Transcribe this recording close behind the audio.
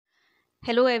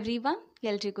Hello everyone,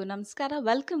 ಎಲ್ರಿಗೂ ನಮಸ್ಕಾರ.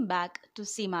 Welcome back to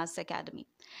SEEMA'S Academy.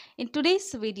 In today's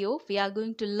video, we are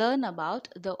going to learn about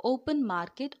the open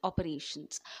market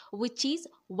operations, which is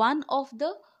one of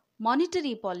the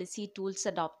monetary policy tools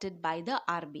adopted by the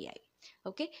RBI.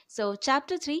 Okay, so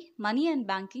chapter 3, Money and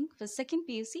Banking for 2nd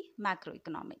PUC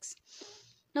Macroeconomics.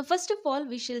 Now, first of all,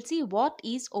 we shall see what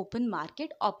is open market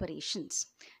operations.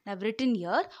 Now, I've written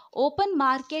here, open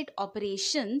market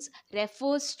operations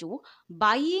refers to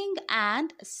buying and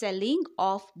selling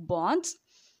of bonds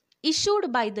issued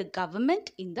by the government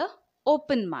in the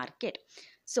open market.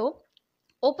 So,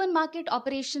 open market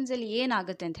operations ಅಲ್ಲಿ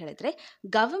ಏನಾಗುತ್ತೆ ಅಂತ ಹೇಳಿದ್ರೆ,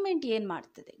 government ಏನು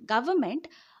ಮಾಡ್ತದೆ, government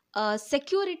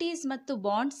securities ಮತ್ತು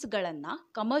ಬಾಂಡ್ಸ್ಗಳನ್ನು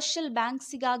commercial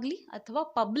ಬ್ಯಾಂಕ್ಸಿಗಾಗಲಿ ಅಥವಾ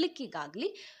ಪಬ್ಲಿಕ್ಕಿಗಾಗಲಿ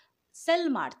cell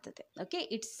ಮಾಡ್ತದೆ. Okay,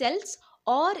 it cells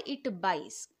R it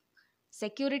byes.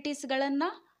 ಸೆಕ್ಯೂರಿಟೀಸ್ಗಳನ್ನು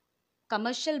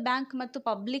commercial bank ಮತ್ತು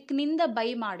ಪಬ್ಲಿಕ್ನಿಂದ ಬೈ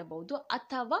ಮಾಡಬಹುದು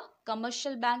ಅಥವಾ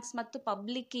ಕಮರ್ಷಿಯಲ್ ಬ್ಯಾಂಕ್ಸ್ ಮತ್ತು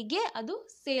ಪಬ್ಲಿಕ್ಕಿಗೆ ಅದು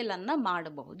ಸೇಲನ್ನು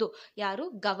ಮಾಡಬಹುದು. ಯಾರು?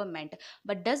 Government.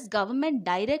 But does government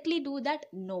directly do that?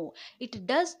 No, it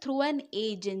does through an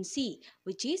agency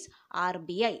which is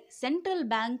RBI. Central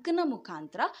ಬ್ಯಾಂಕ್ನ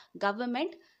ಮುಖಾಂತರ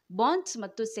ಗವರ್ಮೆಂಟ್ ಬಾಂಡ್ಸ್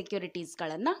ಮತ್ತು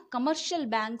ಸೆಕ್ಯೂರಿಟೀಸ್ಗಳನ್ನು ಕಮರ್ಷಿಯಲ್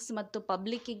ಬ್ಯಾಂಕ್ಸ್ ಮತ್ತು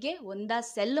ಪಬ್ಲಿಕ್ಕಿಗೆ ಒಂದಾ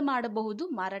ಸೆಲ್ ಮಾಡಬಹುದು,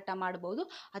 ಮಾರಾಟ ಮಾಡಬಹುದು,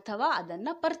 ಅಥವಾ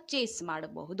ಅದನ್ನು ಪರ್ಚೇಸ್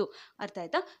ಮಾಡಬಹುದು. ಅರ್ಥ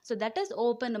ಆಯ್ತಾ? So that is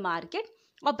open market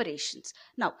operations.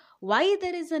 Now, why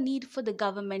there is a need for the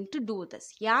government to do this?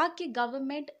 ಯಾಕೆ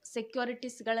ಗವರ್ಮೆಂಟ್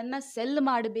ಸೆಕ್ಯೂರಿಟೀಸ್ಗಳನ್ನು ಸೆಲ್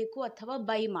ಮಾಡಬೇಕು ಅಥವಾ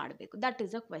ಬೈ ಮಾಡಬೇಕು? That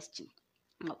is a question.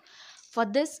 Now, for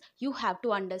this you have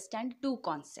to understand two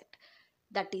concepts,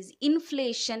 that is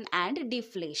inflation and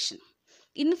deflation.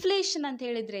 Inflation ಅಂತ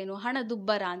ಹೇಳಿದ್ರೇನು?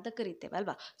 ಹಣದುಬ್ಬರ ಅಂತ ಕರಿತೇವೆ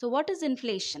ಅಲ್ವಾ? So what is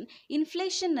inflation?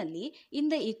 ಇನ್ಫ್ಲೇಷನ್ನಲ್ಲಿ in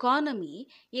the economy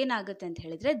ಏನಾಗುತ್ತೆ ಅಂತ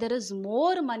ಹೇಳಿದರೆ, there is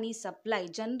more money supply.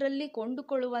 ಜನರಲ್ಲಿ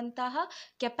ಕೊಂಡುಕೊಳ್ಳುವಂತಹ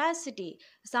capacity,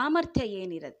 ಸಾಮರ್ಥ್ಯ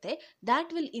ಏನಿರುತ್ತೆ,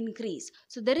 that will increase.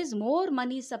 So there is more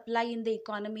money supply in the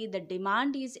economy, the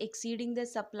demand is exceeding the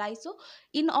supply. So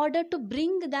in order to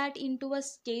bring that in to a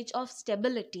stage of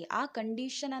stability, ಆ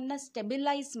ಕಂಡೀಷನನ್ನು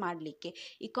stabilise ಮಾಡಲಿಕ್ಕೆ,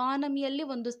 ಇಕಾನಮಿಯಲ್ಲಿ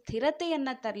ಒಂದು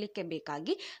ಸ್ಥಿರತೆಯನ್ನು ತರಲಿಕ್ಕೆ ಬೇಕಾಗಿ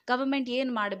government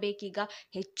ಏನು ಮಾಡಬೇಕೀಗ?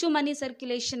 ಹೆಚ್ಚು ಮನಿ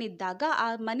circulation ಇದ್ದಾಗ ಆ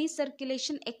ಮನಿ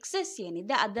ಸರ್ಕ್ಯುಲೇಷನ್ ಎಕ್ಸೆಸ್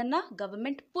ಏನಿದೆ ಅದನ್ನು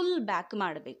ಗವರ್ಮೆಂಟ್ ಪುಲ್ ಬ್ಯಾಕ್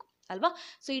ಮಾಡಬೇಕು ಅಲ್ವಾ?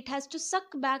 So it has to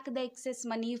suck back the excess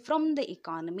money from the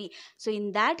economy. So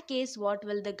in that case what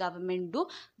will the government do?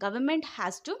 Government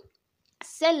has to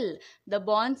sell the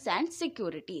bonds and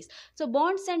securities. So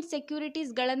bonds and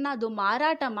ಸೆಕ್ಯೂರಿಟೀಸ್ಗಳನ್ನು ಅದು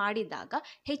ಮಾರಾಟ ಮಾಡಿದಾಗ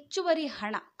ಹೆಚ್ಚುವರಿ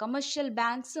ಹಣ commercial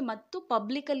banks ಮತ್ತು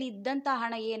ಪಬ್ಲಿಕಲ್ಲಿ ಇದ್ದಂಥ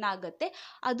ಹಣ ಏನಾಗುತ್ತೆ,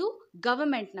 ಅದು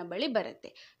ಗವರ್ಮೆಂಟ್ನ ಬಳಿ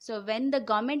ಬರುತ್ತೆ. So when the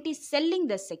government is selling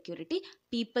the security,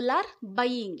 people are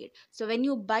buying it. So when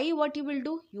you buy, what you will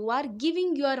do? You are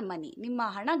giving your money. ನಿಮ್ಮ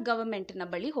ಹಣ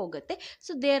ಗವರ್ಮೆಂಟ್ನ ಬಳಿ ಹೋಗುತ್ತೆ.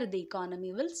 So there the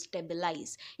economy will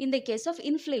stabilize. In the case of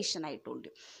inflation, I told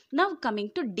you. Now coming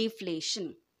to deflation.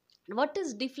 What is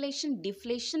deflation?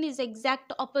 Deflation is exact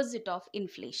opposite of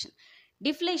inflation.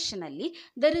 Deflation alli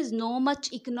there is no much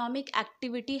economic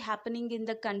activity happening in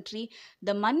the country.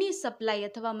 The money supply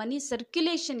ಅಥವಾ money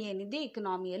circulation ಏನಿದೆ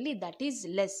economyಯಲ್ಲಿ, that is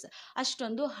less.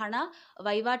 ಅಷ್ಟೊಂದು ಹಣ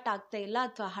ವಹಿವಾಟು ಆಗ್ತಾ ಇಲ್ಲ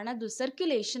ಅಥವಾ ಹಣದು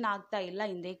circulation ಆಗ್ತಾ ಇಲ್ಲ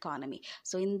in the economy.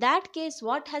 So in that case,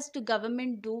 what has to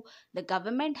government do? The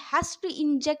government has to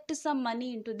inject some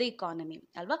money into the economy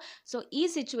ಅಲ್ವಾ? ಸೊ ಈ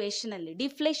ಸಿಚುವೇಶನಲ್ಲಿ,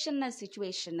 ಡಿಫ್ಲೇಷನ್ನ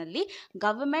ಸಿಚುವೇಶನಲ್ಲಿ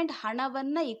ಗವರ್ಮೆಂಟ್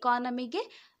ಹಣವನ್ನು ಇಕಾನಮಿಗೆ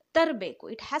ತರಬೇಕು.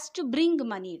 It has to bring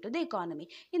money to the economy.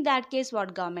 In that case what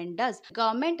government does?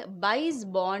 Government byes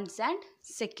bonds and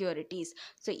securities.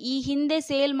 So ಈ ಹಿಂದೆ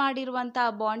sale ಮಾಡಿರುವಂತಹ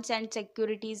bonds and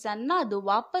ಸೆಕ್ಯೂರಿಟೀಸನ್ನು ಅದು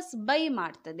ವಾಪಸ್ by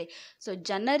ಮಾಡ್ತದೆ. ಸೊ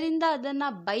ಜನರಿಂದ ಅದನ್ನು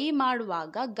ಬೈ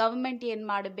ಮಾಡುವಾಗ ಗವರ್ಮೆಂಟ್ ಏನು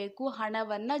ಮಾಡಬೇಕು?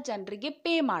 ಹಣವನ್ನು ಜನರಿಗೆ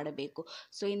ಪೇ ಮಾಡಬೇಕು.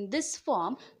 So in this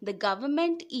form the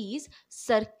government is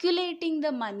circulating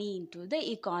the money in to the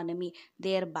economy.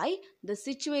 There by the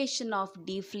situation of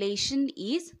deflation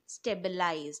is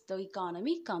stabilized. The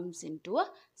economy comes into a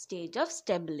stage of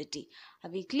stability.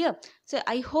 Are we clear? So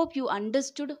I hope you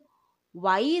understood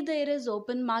why there is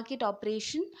open market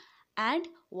operation and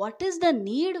what is the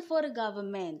need for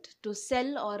government to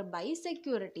sell or buy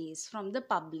securities from the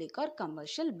public or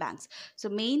commercial banks.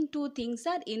 So main two things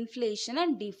are inflation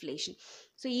and deflation.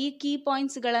 So ಈ key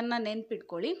points ಗಳನ್ನು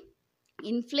ನೆನ್ಪಿಟ್ಕೊಳ್ಳಿ.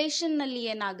 ಇನ್ಫ್ಲೇಷನ್ನಲ್ಲಿ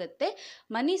ಏನಾಗುತ್ತೆ?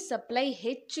 ಮನಿ supply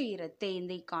ಹೆಚ್ಚು ಇರುತ್ತೆ in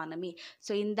the economy.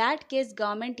 So in that case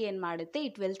government ಏನು ಮಾಡುತ್ತೆ?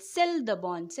 It will sell the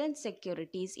bonds and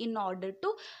securities in order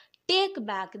to take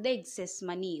back the excess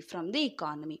money from the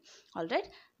economy. All right.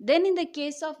 Then in the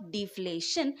case of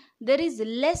deflation, there is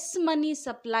less money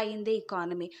supply in the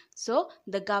economy. So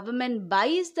the government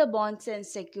buys the bonds and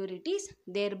securities,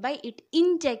 thereby it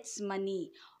injects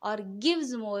money or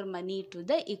gives more money to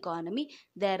the economy.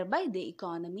 Thereby the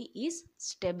economy is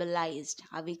stabilized.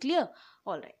 Are we clear?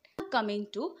 All right. coming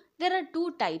to, there are two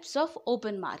types of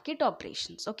open market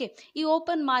operations. Okay, ಈ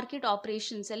open market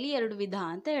operations ಅಲ್ಲಿ ಎರಡು ವಿಧ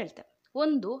ಅಂತ ಹೇಳ್ತೇವೆ.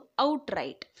 ಒಂದು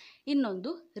outright,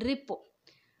 ಇನ್ನೊಂದು repo,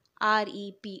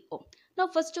 REPO. Now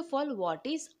first of all, what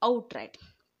is outright?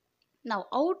 Now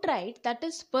outright, that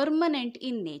is permanent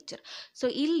in nature. So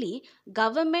ಇಲ್ಲಿ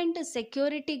government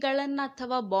ಸೆಕ್ಯೂರಿಟಿಗಳನ್ನು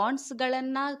ಅಥವಾ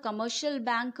ಬಾಂಡ್ಸ್ಗಳನ್ನು ಕಮರ್ಷಿಯಲ್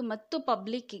ಬ್ಯಾಂಕ್ ಮತ್ತು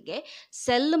ಪಬ್ಲಿಕ್ಕಿಗೆ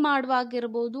ಸೆಲ್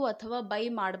ಮಾಡುವಾಗಿರ್ಬೋದು ಅಥವಾ ಬೈ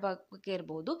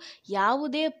ಮಾಡುವಾಗಿರ್ಬೋದು,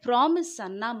 ಯಾವುದೇ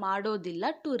ಪ್ರಾಮಿಸನ್ನು ಮಾಡೋದಿಲ್ಲ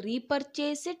to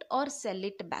repurchase it R sell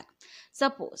it back.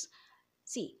 Suppose,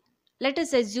 C, let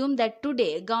us assume that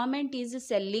today government is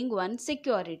selling one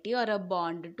security or a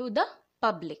bond to the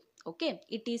public. Okay,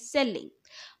 it is selling,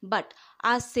 but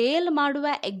ಆ sale ಮಾಡುವ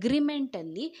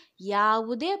ಅಗ್ರಿಮೆಂಟಲ್ಲಿ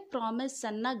ಯಾವುದೇ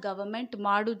ಪ್ರಾಮಿಸನ್ನು government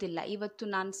ಮಾಡೋದಿಲ್ಲ. ಇವತ್ತು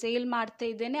ನಾನು sale ಮಾಡ್ತಾ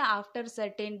ಇದ್ದೇನೆ, after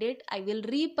certain date I will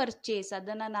repurchase,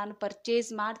 ಅದನ್ನು ನಾನು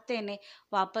ಪರ್ಚೇಸ್ ಮಾಡ್ತೇನೆ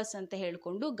ವಾಪಸ್ ಅಂತ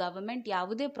ಹೇಳಿಕೊಂಡು ಗವರ್ಮೆಂಟ್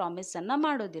ಯಾವುದೇ ಪ್ರಾಮಿಸನ್ನು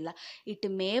ಮಾಡೋದಿಲ್ಲ. It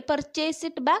may purchase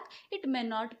it back, it may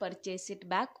not purchase it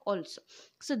back also.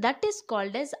 So that is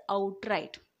called as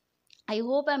outright. I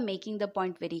hope I am making the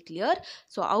point very clear.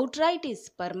 So outright is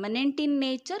permanent in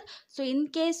nature. So in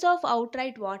case of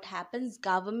outright, what happens?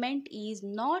 Government is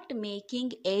not making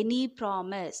any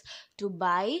promise to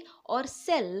buy or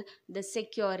sell the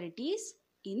securities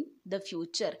in the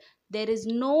future. There is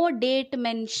no date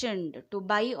mentioned to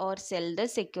buy or sell the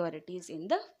securities in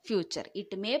the future.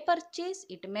 It may purchase,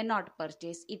 it may not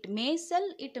purchase, it may sell,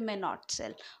 it may not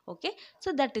sell. Okay,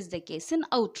 so that is the case in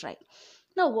outright.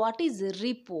 Now what is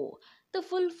repo? The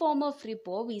full form of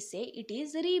repo, we say it is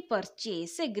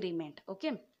repurchase agreement.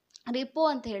 Okay, repo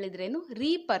ಅಂತ ಹೇಳಿದ್ರೇನು?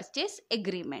 Repurchase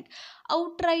agreement.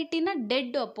 ಔಟ್ರೈಟಿನ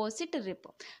dead opposite repo.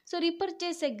 So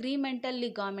ರಿಪರ್ಚೇಸ್ ಅಗ್ರಿಮೆಂಟಲ್ಲಿ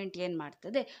government ಏನು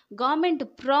ಮಾಡ್ತದೆ? Government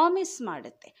promise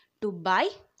ಮಾಡುತ್ತೆ to by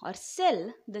or sell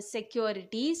the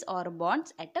securities or bonds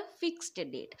at a fixed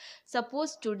date.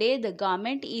 Suppose today the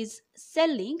government is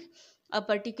selling a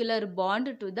particular bond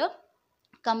to the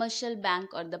commercial bank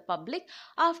or the public.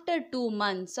 After 2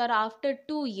 months or after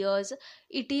 2 years,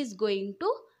 it is going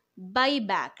to buy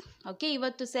back. Okay,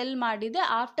 ಇವತ್ತು cell ಮಾಡಿದೆ,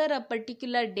 after a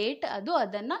particular date ಅದು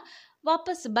ಅದನ್ನು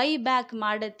ವಾಪಸ್ buy back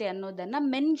ಮಾಡುತ್ತೆ ಅನ್ನೋದನ್ನು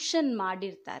mention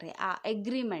ಮಾಡಿರ್ತಾರೆ ಆ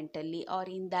ಅಗ್ರಿಮೆಂಟಲ್ಲಿ R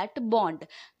in that bond.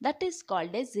 That is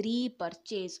called as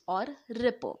repurchase R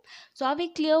repo. So R V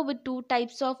clear with two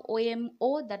types of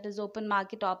OMO, that is open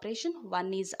market operation?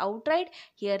 One is outright,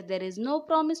 here there is no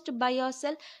promise to buy or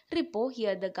sell. Repo,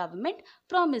 here the government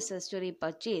promises to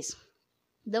repurchase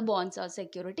the bonds or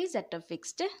securities at a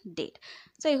fixed date.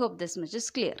 So I hope this much is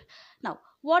clear. Now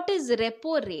what is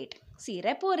repo rate? C,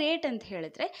 repo rate ಅಂತ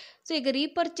ಹೇಳಿದ್ರೆ, so ಈಗ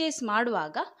repurchase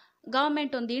ಮಾಡುವಾಗ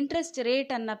government ಒಂದು interest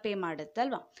ರೇಟನ್ನು pay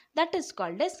ಮಾಡುತ್ತಲ್ವಾ, that is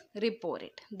called as repo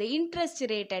rate, the interest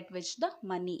rate at which the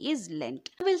money is lent.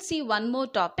 Will see one more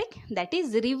topic, that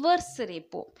is reverse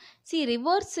repo. C,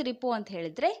 reverse repo ಅಂತ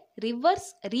ಹೇಳಿದ್ರೆ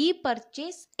reverse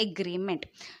repurchase agreement.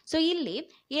 So ಇಲ್ಲಿ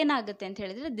ಏನಾಗುತ್ತೆ ಅಂತ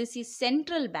ಹೇಳಿದ್ರೆ, this is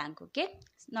central bank. Okay,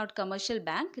 not commercial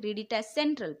bank, read it as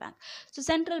central bank. So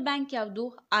central bank ಯಾವುದು?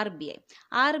 RBI.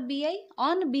 RBI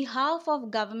on behalf of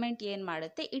government ಏನು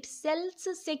ಮಾಡುತ್ತೆ? It sells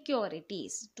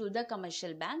securities to the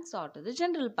commercial banks or to the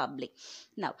general public.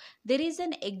 Now there is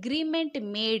an agreement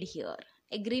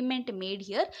made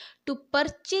here to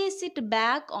purchase it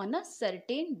back on a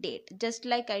certain date, just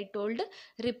like I told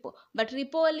repo. But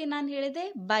repo alli ನಾನು ಹೇಳಿದೆ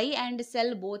buy and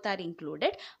sell both are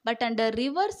included, but under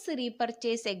reverse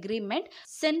repurchase agreement,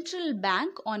 central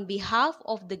bank on behalf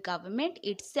of the government,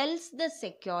 it sells the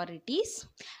securities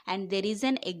and there is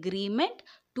an agreement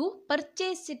to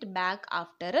purchase it back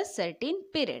after a certain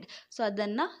period. So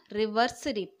ಅದನ್ನು reverse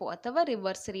repo ಅಥವಾ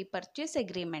reverse repurchase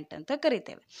agreement ಅಂತ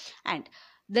ಕರಿತೇವೆ. and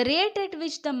the rate at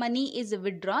which the money is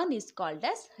withdrawn is called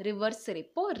as reverse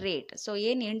repo rate. So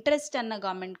ಏನು interest ಅನ್ನು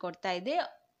government ಕೊಡ್ತಾ ಇದೆ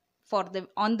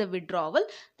on the withdrawal,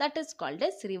 that is called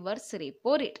as reverse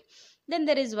repo rate. Then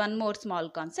there is one more small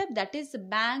concept, that is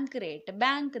bank rate.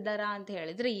 Bank ದರ ಅಂತ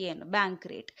ಹೇಳಿದ್ರೆ ಏನು? Bank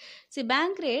rate. C,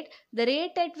 bank rate, the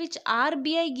rate at which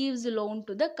RBI gives loan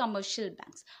to the commercial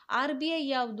banks. RBI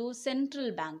ಯಾವುದು?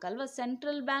 Central bank ಅಲ್ವಾ?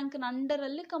 Central ಬ್ಯಾಂಕ್ನ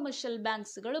ಅಂಡರಲ್ಲಿ commercial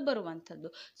ಬ್ಯಾಂಕ್ಸ್ಗಳು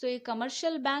ಬರುವಂಥದ್ದು. So ಈ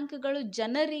commercial ಬ್ಯಾಂಕ್ಗಳು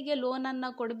ಜನರಿಗೆ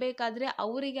ಲೋನನ್ನು ಕೊಡಬೇಕಾದ್ರೆ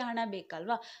ಅವರಿಗೆ ಹಣ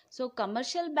ಬೇಕಲ್ವಾ? So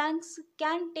commercial banks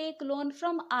can take loan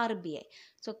from RBI.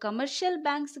 So commercial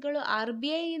ಬ್ಯಾಂಕ್ಸ್ಗಳು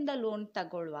RBI ಇಂದ ಲೋನ್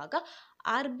ತಗೊಳ್ಳುವಾಗ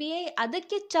RBI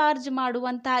ಅದಕ್ಕೆ ಚಾರ್ಜ್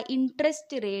ಮಾಡುವಂತಹ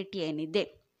ಇಂಟ್ರೆಸ್ಟ್ ರೇಟ್ ಏನಿದೆ,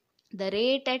 the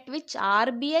rate at which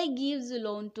RBI gives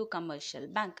loan to commercial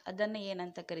bank, ಅದನ್ನು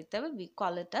ಏನಂತ ಕರಿತೇವೆ? we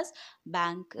call it as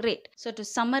bank rate. So to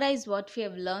summarize what we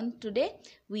have learned today,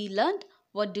 we learned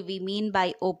what do we mean by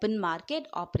open market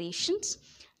operations.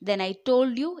 Then I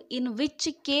told you in which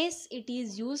case it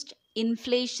is used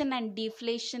inflation and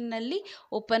ಡಿಫ್ಲೇಷನ್ನಲ್ಲಿ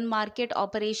open market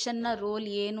ಆಪರೇಷನ್ನ roll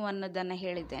ಏನು ಅನ್ನೋದನ್ನು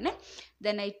ಹೇಳಿದ್ದೇನೆ.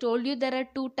 Then I told you there are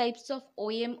two types of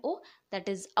OMO, that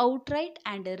is outright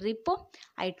and repo.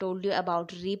 I told you about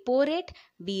repo rate.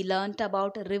 We learnt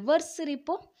about reverse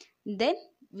repo. Then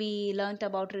we learnt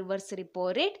about reverse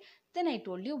repo rate. Then I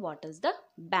told you what is the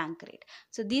bank rate.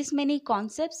 So these many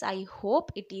concepts, I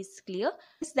hope it is clear.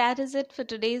 That is it for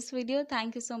today's video.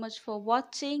 Thank you so much for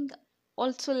watching.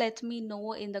 Also let me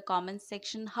know in the comment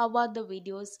section how are the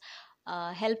videos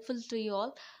helpful to you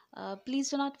all. Please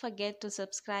do not forget to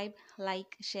subscribe,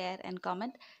 like, share and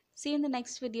comment. See you in the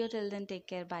next video. Till then, take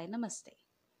care. Bye. Namaste.